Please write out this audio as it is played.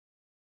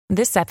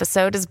This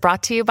episode is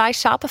brought to you by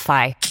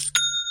Shopify.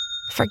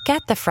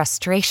 Forget the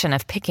frustration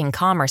of picking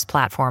commerce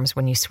platforms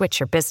when you switch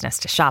your business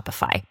to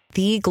Shopify,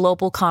 the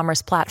global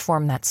commerce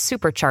platform that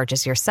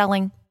supercharges your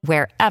selling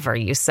wherever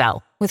you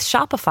sell. With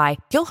Shopify,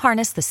 you'll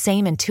harness the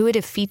same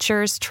intuitive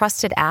features,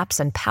 trusted apps,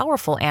 and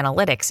powerful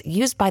analytics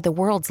used by the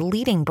world's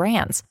leading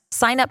brands.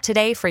 Sign up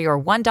today for your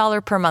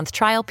 $1 per month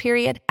trial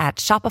period at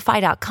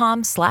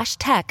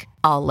shopify.com/tech,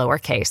 all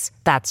lowercase.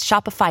 That's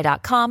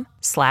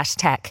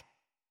shopify.com/tech.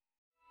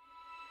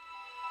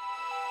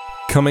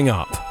 Coming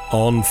up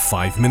on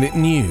 5 Minute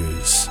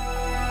News.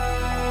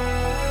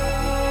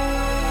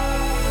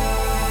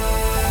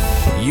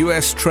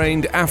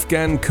 US-trained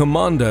Afghan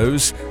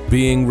commandos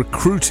being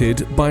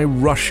recruited by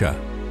Russia.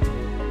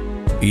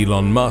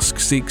 Elon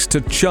Musk seeks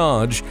to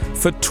charge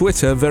for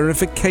Twitter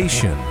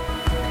verification.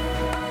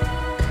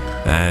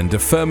 And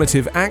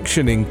affirmative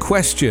action in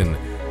question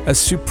as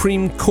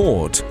Supreme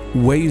Court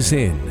weighs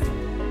in.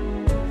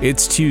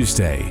 It's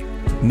Tuesday,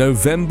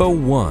 November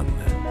 1.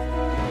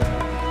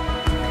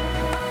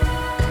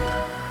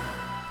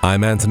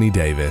 I'm Anthony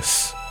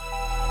Davis.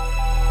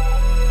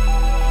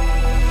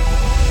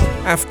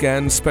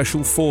 Afghan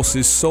Special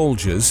Forces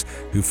soldiers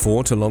who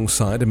fought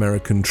alongside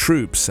American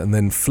troops and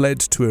then fled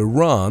to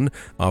Iran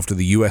after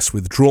the US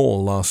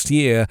withdrawal last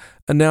year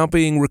are now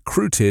being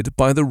recruited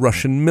by the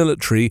Russian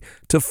military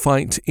to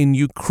fight in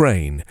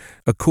Ukraine,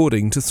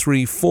 according to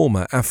 3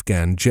 former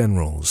Afghan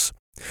generals.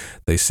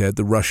 They said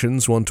the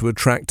Russians want to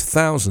attract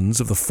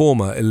thousands of the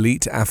former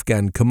elite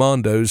Afghan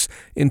commandos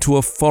into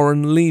a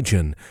foreign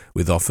legion,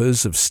 with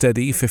offers of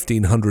steady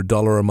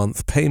 $1,500 a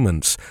month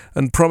payments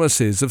and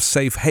promises of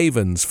safe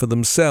havens for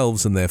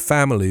themselves and their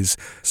families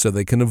so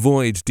they can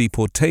avoid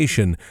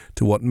deportation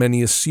to what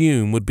many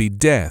assume would be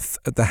death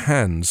at the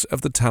hands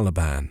of the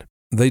Taliban.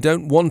 They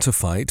don't want to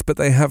fight, but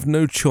they have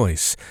no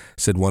choice,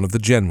 said one of the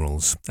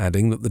generals,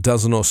 adding that the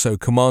dozen or so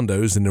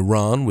commandos in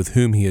Iran with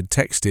whom he had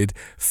texted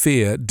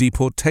fear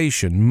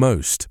deportation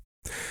most.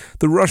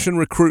 The Russian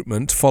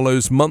recruitment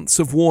follows months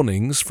of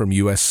warnings from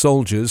US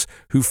soldiers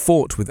who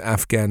fought with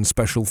Afghan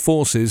special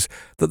forces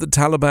that the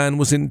Taliban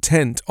was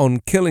intent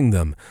on killing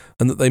them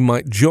and that they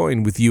might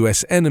join with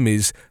US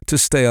enemies to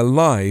stay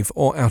alive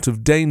or out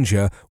of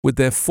danger with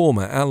their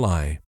former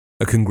ally.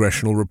 A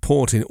congressional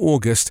report in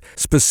August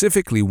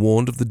specifically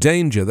warned of the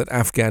danger that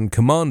Afghan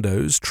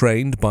commandos,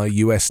 trained by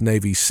US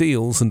Navy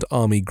SEALs and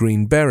Army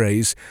Green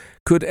Berets,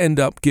 could end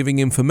up giving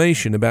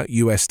information about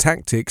US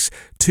tactics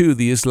to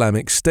the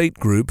Islamic State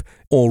group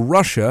or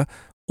Russia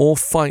or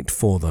fight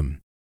for them.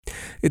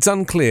 It's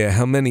unclear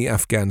how many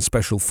Afghan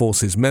Special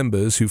Forces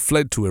members who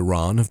fled to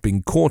Iran have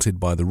been courted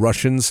by the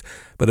Russians,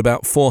 but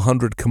about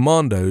 400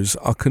 commandos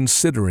are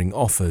considering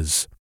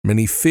offers.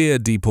 Many fear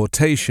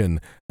deportation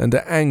and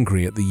are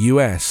angry at the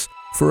US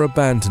for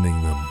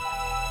abandoning them.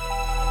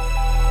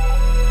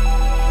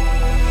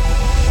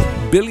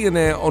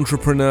 Billionaire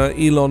entrepreneur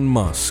Elon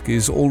Musk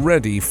is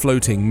already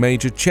floating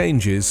major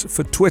changes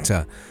for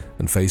Twitter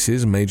and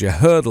faces major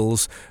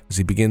hurdles as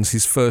he begins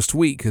his first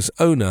week as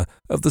owner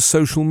of the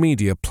social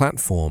media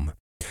platform.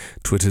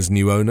 Twitter's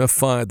new owner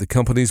fired the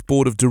company's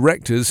board of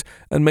directors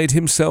and made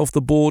himself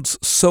the board's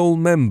sole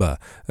member,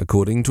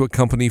 according to a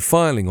company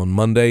filing on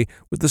Monday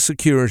with the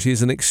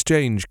Securities and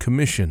Exchange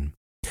Commission.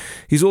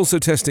 He's also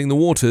testing the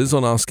waters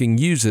on asking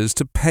users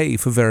to pay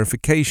for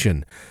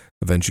verification.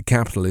 A venture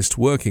capitalist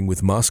working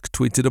with Musk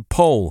tweeted a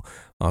poll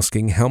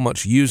asking how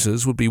much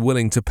users would be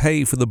willing to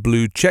pay for the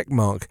blue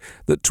checkmark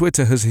that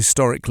Twitter has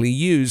historically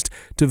used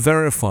to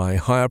verify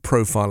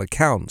higher-profile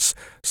accounts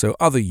so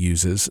other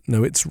users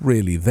know it's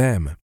really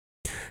them.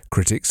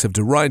 Critics have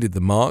derided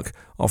the mark,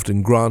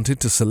 often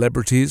granted to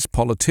celebrities,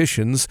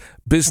 politicians,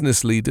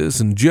 business leaders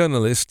and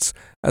journalists,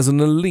 as an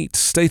elite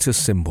status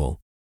symbol.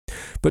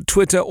 But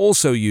Twitter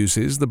also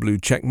uses the blue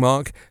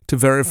checkmark to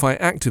verify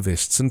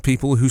activists and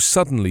people who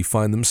suddenly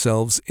find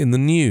themselves in the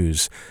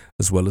news,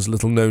 as well as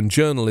little-known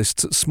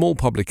journalists at small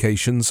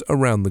publications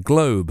around the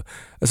globe,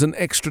 as an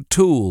extra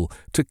tool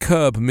to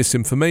curb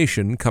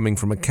misinformation coming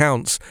from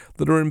accounts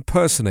that are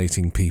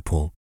impersonating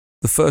people.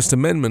 The First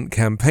Amendment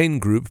campaign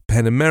group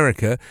PEN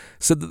America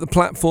said that the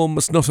platform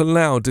must not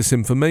allow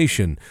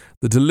disinformation,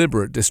 the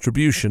deliberate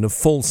distribution of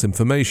false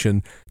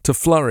information, to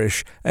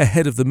flourish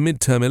ahead of the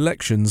midterm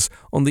elections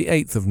on the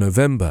 8th of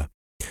November.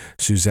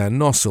 Suzanne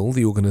Nossel,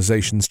 the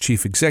organization's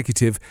chief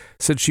executive,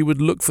 said she would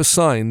look for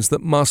signs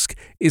that Musk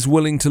is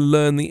willing to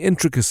learn the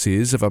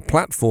intricacies of a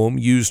platform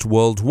used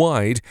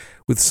worldwide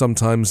with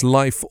sometimes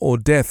life or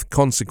death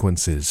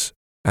consequences.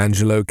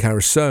 Angelo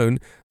Carusone,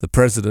 the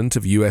president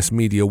of US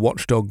media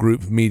watchdog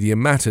group Media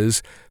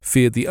Matters,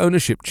 feared the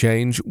ownership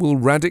change will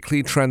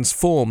radically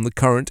transform the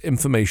current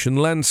information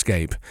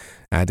landscape,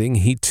 adding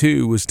he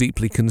too was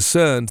deeply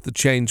concerned the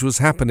change was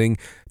happening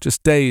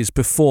just days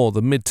before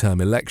the midterm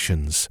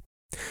elections.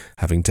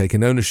 Having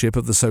taken ownership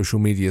of the social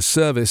media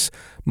service,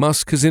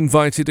 Musk has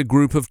invited a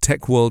group of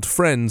tech world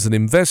friends and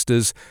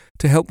investors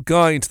to help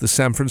guide the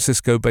San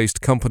Francisco-based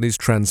company's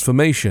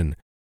transformation,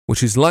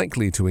 which is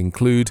likely to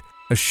include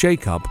a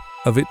shake-up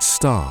of its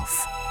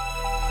staff.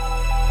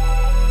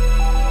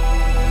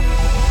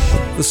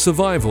 The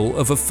survival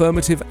of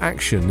affirmative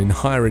action in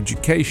higher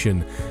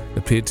education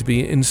appeared to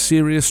be in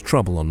serious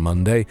trouble on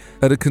Monday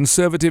at a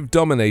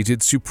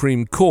Conservative-dominated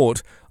Supreme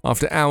Court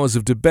after hours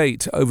of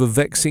debate over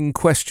vexing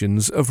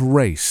questions of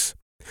race.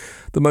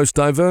 The most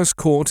diverse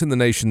court in the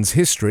nation's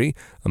history,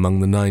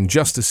 among the 9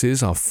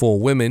 justices are 4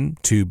 women,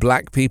 2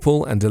 black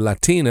people and a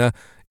Latina,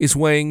 is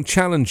weighing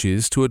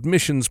challenges to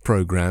admissions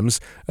programs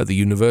at the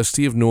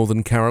University of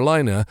Northern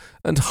Carolina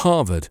and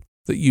Harvard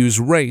that use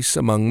race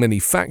among many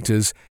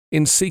factors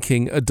in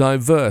seeking a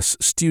diverse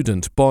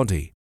student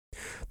body.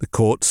 The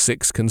court's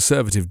 6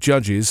 conservative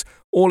judges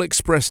all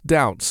expressed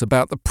doubts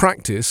about the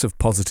practice of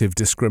positive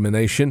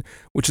discrimination,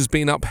 which has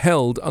been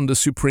upheld under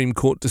Supreme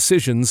Court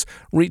decisions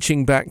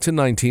reaching back to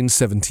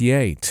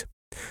 1978.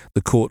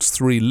 The court's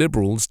 3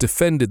 liberals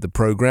defended the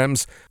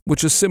programs,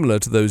 which are similar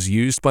to those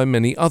used by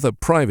many other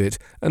private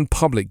and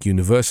public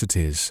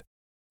universities.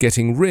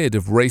 Getting rid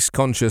of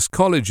race-conscious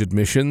college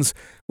admissions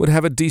would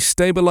have a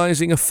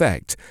destabilizing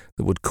effect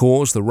that would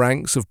cause the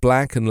ranks of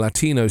black and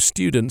Latino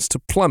students to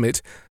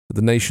plummet at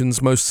the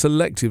nation's most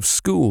selective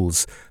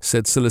schools,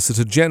 said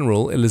Solicitor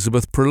General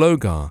Elizabeth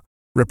Prelogar,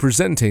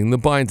 representing the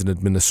Biden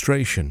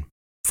administration.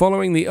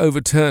 Following the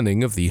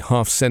overturning of the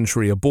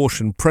half-century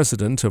abortion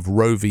precedent of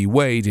Roe v.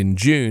 Wade in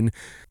June,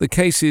 the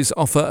cases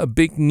offer a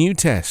big new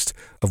test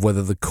of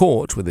whether the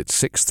court, with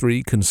its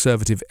 6-3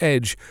 conservative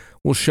edge,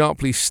 will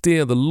sharply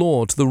steer the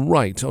law to the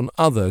right on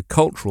other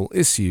cultural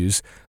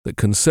issues that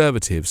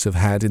conservatives have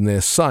had in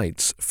their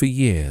sights for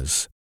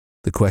years.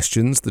 The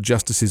questions the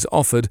justices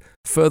offered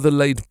further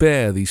laid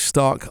bare the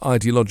stark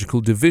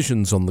ideological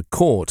divisions on the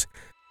court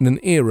in an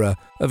era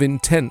of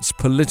intense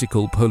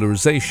political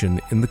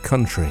polarization in the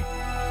country.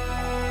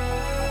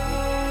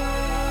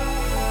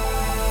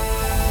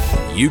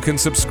 You can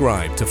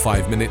subscribe to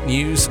 5-Minute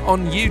News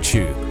on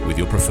YouTube with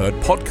your preferred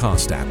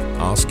podcast app.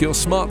 Ask your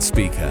smart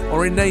speaker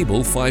or enable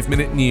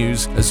 5-Minute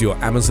News as your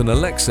Amazon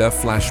Alexa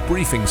flash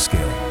briefing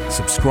skill.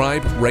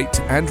 Subscribe,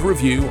 rate and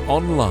review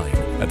online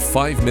at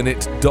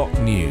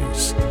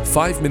 5minute.news.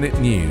 5-Minute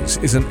News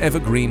is an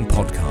evergreen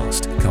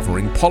podcast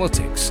covering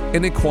politics,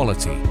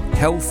 inequality,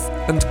 health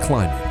and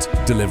climate,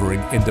 delivering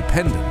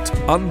independent,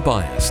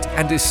 unbiased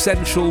and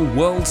essential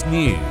world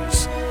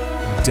news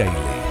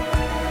daily.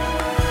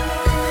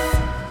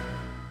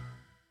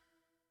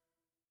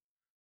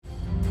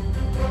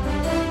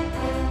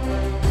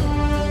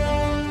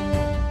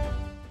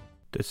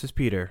 This is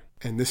Peter.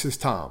 And this is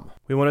Tom.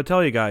 We want to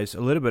tell you guys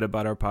a little bit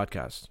about our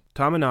podcast.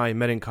 Tom and I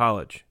met in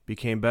college,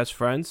 became best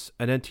friends,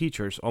 and then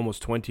teachers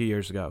almost 20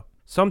 years ago.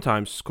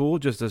 Sometimes school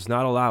just does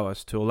not allow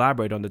us to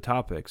elaborate on the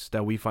topics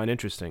that we find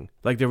interesting,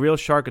 like the real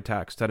shark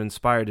attacks that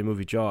inspired the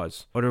movie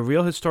Jaws, or the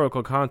real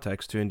historical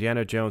context to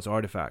Indiana Jones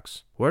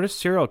artifacts. Where does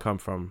cereal come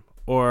from?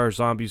 Or are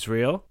zombies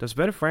real? Does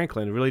Ben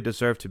Franklin really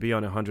deserve to be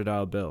on a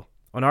 $100 bill?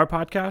 On our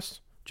podcast,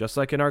 just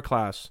like in our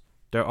class,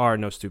 there are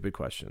no stupid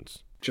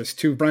questions. Just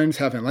 2 friends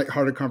having a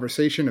lighthearted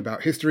conversation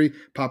about history,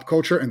 pop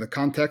culture, and the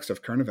context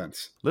of current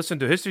events. Listen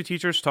to History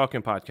Teachers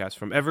Talking Podcast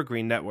from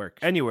Evergreen Network,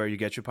 anywhere you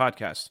get your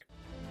podcasts.